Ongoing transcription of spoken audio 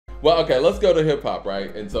Well, okay, let's go to hip hop,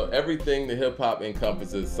 right? And so everything the hip hop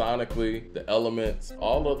encompasses sonically, the elements,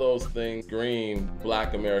 all of those things scream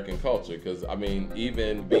Black American culture. Because, I mean,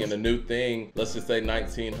 even being a new thing, let's just say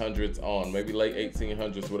 1900s on, maybe late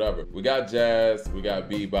 1800s, whatever. We got jazz, we got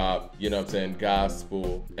bebop, you know what I'm saying,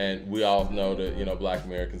 gospel, and we all know that, you know, Black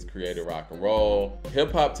Americans created rock and roll.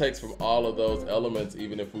 Hip hop takes from all of those elements,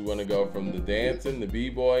 even if we want to go from the dancing, the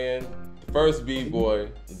b-boying. First b-boy,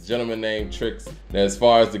 a gentleman named Trix. Now, as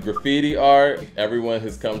far as the graffiti art, everyone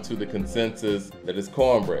has come to the consensus that it's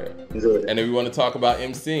cornbread. And if we want to talk about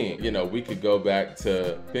MCing, you know, we could go back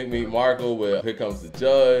to Big Meat Markle with Here Comes the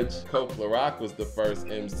Judge. Coke LaRock was the first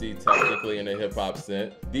MC technically in the hip hop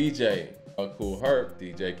sense. DJing. Cool Herc,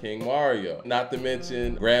 DJ King Mario. Not to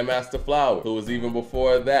mention Grandmaster Flower, who was even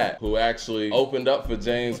before that, who actually opened up for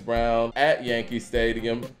James Brown at Yankee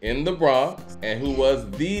Stadium in the Bronx, and who was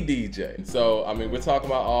the DJ. So, I mean, we're talking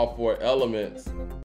about all four elements